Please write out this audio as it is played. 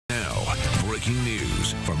breaking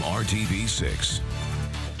news from RTV6.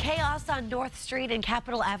 Chaos on North Street and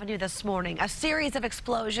Capitol Avenue this morning. A series of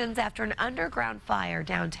explosions after an underground fire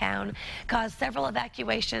downtown caused several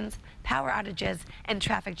evacuations, power outages, and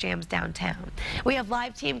traffic jams downtown. We have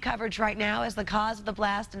live team coverage right now as the cause of the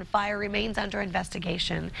blast and fire remains under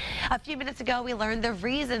investigation. A few minutes ago, we learned the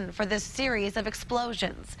reason for this series of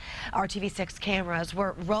explosions. RTV6 cameras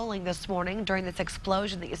were rolling this morning during this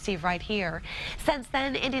explosion that you see right here. Since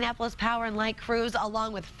then, Indianapolis Power and Light crews,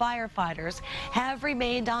 along with firefighters, have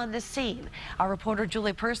remained on the scene. Our reporter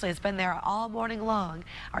Julie Persley has been there all morning long.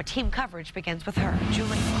 Our team coverage begins with her.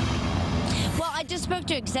 Julie. Well, I just spoke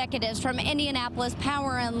to executives from Indianapolis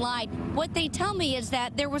Power and Light. What they tell me is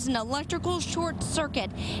that there was an electrical short circuit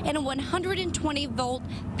in a 120-volt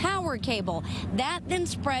power cable. That then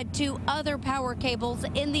spread to other power cables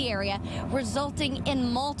in the area, resulting in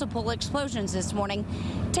multiple explosions this morning.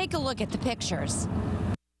 Take a look at the pictures.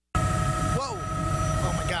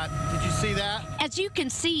 Did you see that? As you can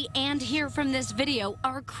see and hear from this video,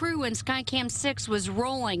 our crew in Skycam 6 was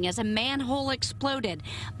rolling as a manhole exploded.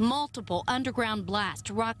 Multiple underground blasts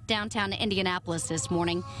rocked downtown Indianapolis this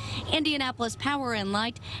morning. Indianapolis Power and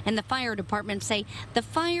Light and the fire department say the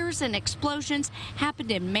fires and explosions happened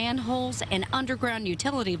in manholes and underground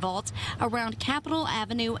utility vaults around Capitol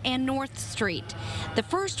Avenue and North Street. The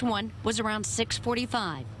first one was around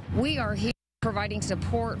 6:45. We are here providing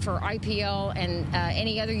support for IPL and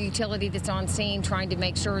any other utility that's on scene, trying to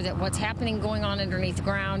make sure that what's going on underneath the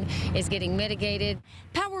ground is getting mitigated.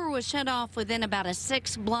 Power was shut off within about a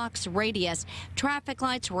 6 blocks radius. Traffic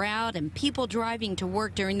lights were out and people driving to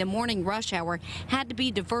work during the morning rush hour had to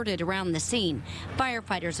be diverted around the scene.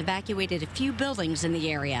 Firefighters evacuated a few buildings in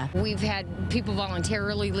the area. We've had people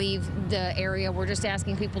voluntarily leave the area. We're just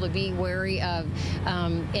asking people to be wary of,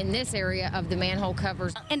 in this area, of the manhole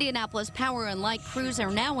covers. Indianapolis Power and Light crews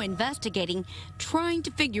are now investigating, trying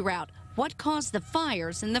to figure out what caused the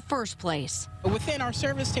fires in the first place. Within our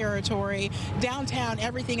service territory, downtown,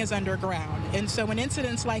 everything is underground. And so when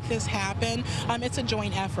incidents like this happen, it's a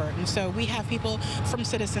joint effort. And so we have people from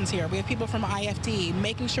citizens here. We have people from IFD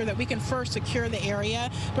making sure that we can first secure the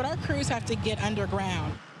area, but our crews have to get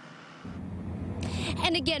underground.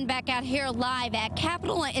 And again, back out here live at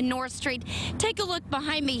Capitol and North Street. Take a look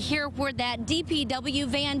behind me here where that DPW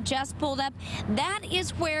van just pulled up. That is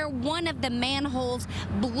where one of the manholes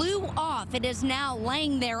blew off. It is now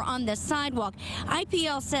laying there on the sidewalk.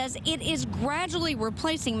 IPL says it is gradually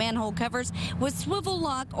replacing manhole covers with swivel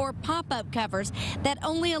lock or pop-up covers that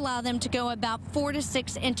only allow them to go about 4 to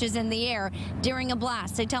 6 inches in the air during a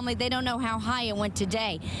blast. They tell me they don't know how high it went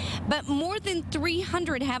today. But more than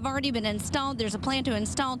 300 have already been installed. There's a plan to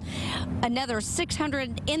install another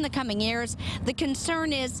 600 in the coming years. The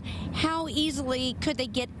concern is how easily could they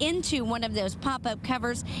get into one of those pop-up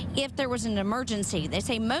covers if there was an emergency. They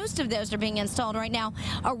say most of those are being installed right now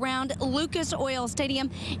around Lucas Oil Stadium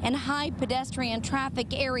and high pedestrian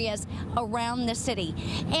traffic areas around the city.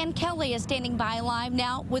 Ann Kelly is standing by live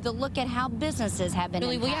now with a look at how businesses have been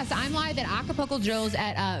impacted. Well, yes, I'm live at Acapulco Joe's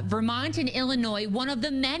at Vermont in Illinois, one of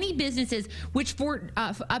the many businesses which for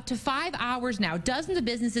up to 5 hours now, dozens of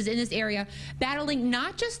businesses in this area battling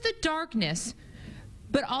not just the darkness,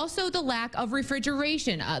 but also the lack of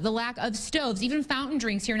refrigeration, the lack of stoves. Even fountain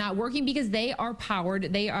drinks here not working because they are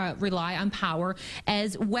powered. They rely on power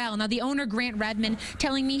as well. Now, the owner, Grant Redmond,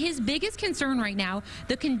 telling me his biggest concern right now,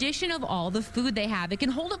 the condition of all the food they have. It can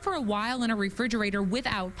hold up for a while in a refrigerator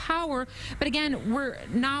without power. But again, we're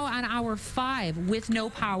now on hour 5 with no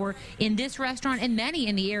power in this restaurant and many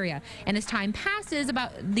in the area. And as time passes,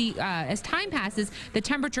 the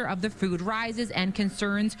temperature of the food rises and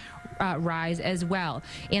concerns rise as well.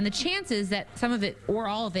 And the chances that some of it or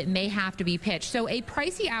all of it may have to be pitched. So a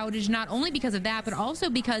pricey outage, not only because of that, but also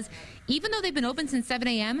because even though they've been open since 7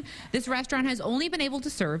 a.m., this restaurant has only been able to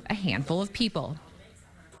serve a handful of people.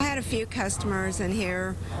 I had a few customers in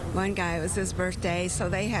here. One guy, it was his birthday, so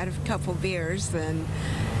they had a couple beers and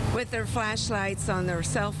with their flashlights on their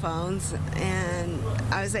cell phones, and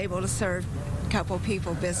I was able to serve a couple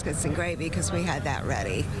people biscuits and gravy because we had that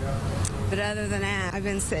ready. But other than that, I've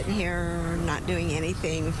been sitting here not doing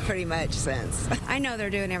anything pretty much since. I know they're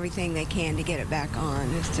doing everything they can to get it back on.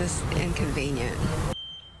 It's just inconvenient.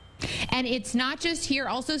 And it's not just here,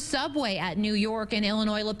 also Subway at New York and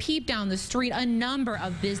Illinois, La Peep down the street, a number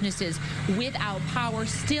of businesses without power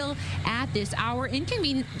still at this hour,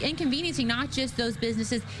 inconveniencing not just those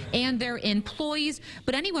businesses and their employees,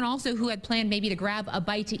 but anyone also who had planned maybe to grab a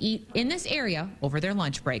bite to eat in this area over their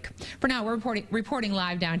lunch break. For now, we're reporting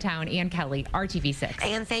live downtown. Ann Kelly, RTV6.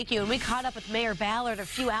 Ann, thank you. And we caught up with Mayor Ballard a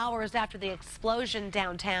few hours after the explosion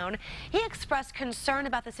downtown. He expressed concern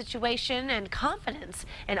about the situation and confidence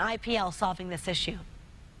in IPL solving this issue.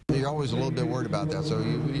 You're always a little bit worried about that, so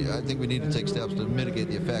I think we need to take steps to mitigate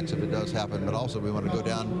the effects if it does happen, but also we want to go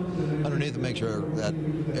down underneath and make sure that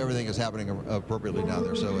everything is happening appropriately down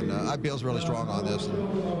there. So, and IPL is really strong on this,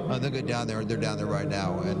 and they'll get down there. They're down there right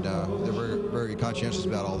now, and they're very, very conscientious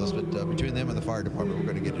about all this, but between them and the fire department,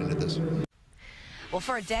 we're going to get into this. Well,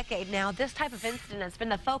 for a decade now, this type of incident has been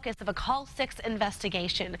the focus of a Call 6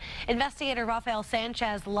 investigation. Investigator Rafael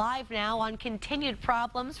Sanchez live now on continued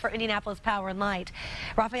problems for Indianapolis Power and Light.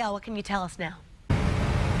 Rafael, what can you tell us now?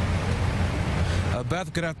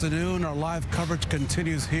 Beth, good afternoon. Our live coverage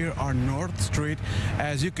continues here on North Street.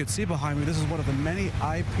 As you can see behind me, this is one of the many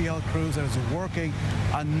IPL crews that is working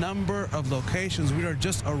a number of locations. We are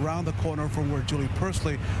just around the corner from where Julie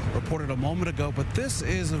Pursley reported a moment ago, but this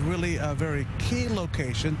is really a very key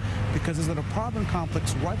location because there's an apartment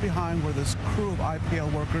complex right behind where this crew of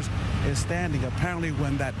IPL workers is standing. Apparently,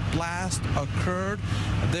 when that blast occurred,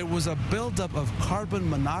 there was a buildup of carbon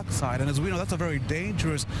monoxide, and as we know, that's a very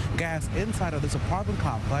dangerous gas inside of this apartment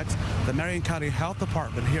complex. The Marion County Health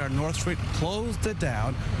Department here on North Street closed it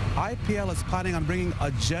down. IPL is planning on bringing a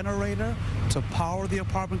generator to power the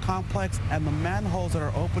apartment complex, and the manholes that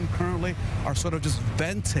are open currently are sort of just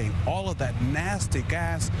venting all of that nasty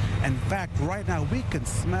gas. In fact, right now we can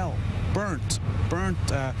smell burnt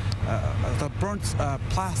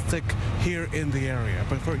plastic here in the area.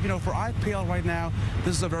 But for IPL right now,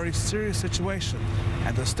 this is a very serious situation,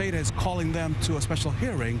 and the state is calling them to a special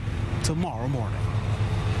hearing tomorrow morning.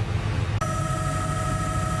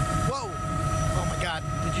 Whoa! Oh my God!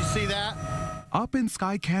 Did you see that? Up in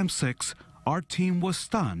Skycam 6, our team was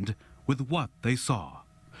stunned with what they saw.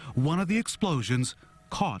 One of the explosions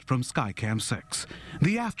caught from Skycam 6.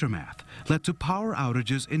 The aftermath led to power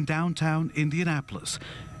outages in downtown Indianapolis.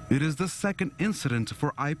 It is the second incident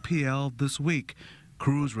for IPL this week.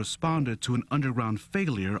 Crews responded to an underground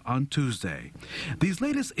failure on Tuesday. These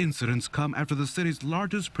latest incidents come after the city's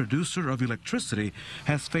largest producer of electricity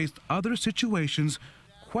has faced other situations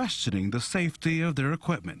questioning the safety of their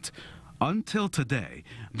equipment. Until today,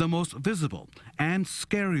 the most visible and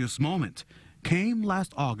scariest moment came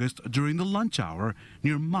last August during the lunch hour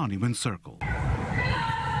near Monument Circle.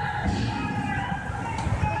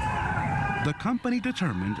 The company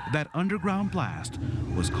determined that underground blast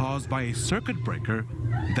was caused by a circuit breaker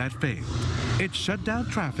that failed. It shut down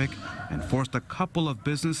traffic and forced a couple of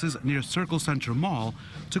businesses near Circle Centre Mall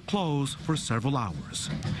to close for several hours.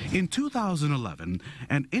 In 2011,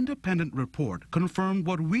 an independent report confirmed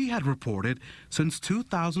what we had reported since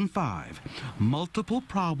 2005, multiple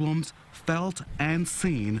problems felt and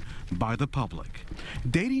seen by the public.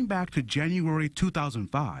 Dating back to January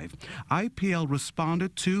 2005, IPL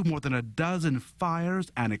responded to more than a dozen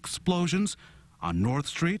fires and explosions on North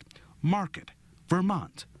Street, Market,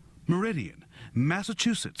 Vermont, Meridian,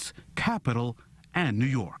 Massachusetts, Capitol, and New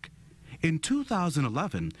York. In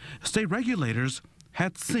 2011, state regulators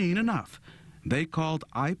had seen enough. They called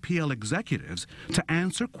IPL executives to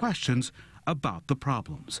answer questions about the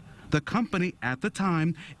problems. The company at the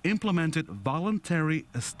time implemented voluntary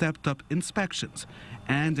stepped-up inspections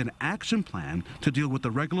and an action plan to deal with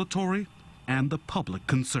the regulatory and the public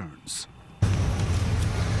concerns.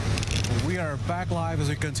 We are back live as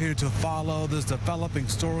we continue to follow this developing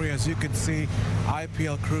story. As you can see,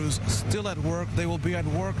 IPL crews still at work. They will be at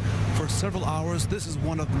work for several hours. This is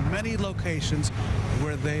one of many locations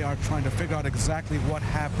where they are trying to figure out exactly what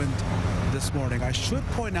happened this morning. I should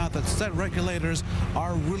point out that state regulators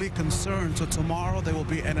are really concerned. So tomorrow there will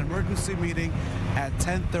be an emergency meeting at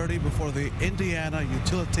 10:30 before the Indiana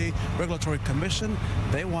Utility Regulatory Commission.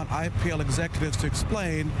 They want IPL executives to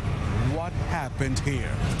explain what happened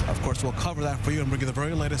here. Of course, we'll cover that for you and bring you the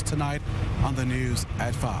very latest tonight on the news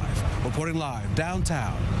at 5. Reporting live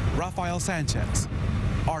downtown, Rafael Sanchez,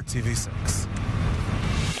 RTV6.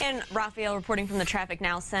 And Raphael reporting from the Traffic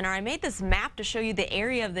Now Center. I made this map to show you the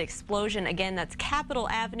area of the explosion. Again, that's Capitol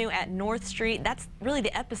Avenue at North Street. That's really the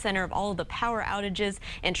epicenter of all of the power outages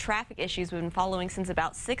and traffic issues we've been following since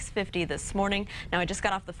about 6:50 this morning. Now, I just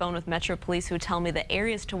got off the phone with Metro Police, who tell me the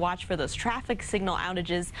areas to watch for those traffic signal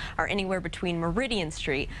outages are anywhere between Meridian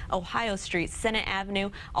Street, Ohio Street, Senate Avenue,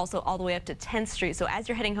 also all the way up to 10th Street. So as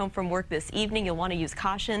you're heading home from work this evening, you'll want to use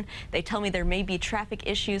caution. They tell me there may be traffic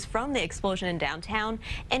issues from the explosion in downtown,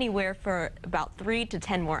 anywhere for about 3 to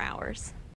 10 more hours.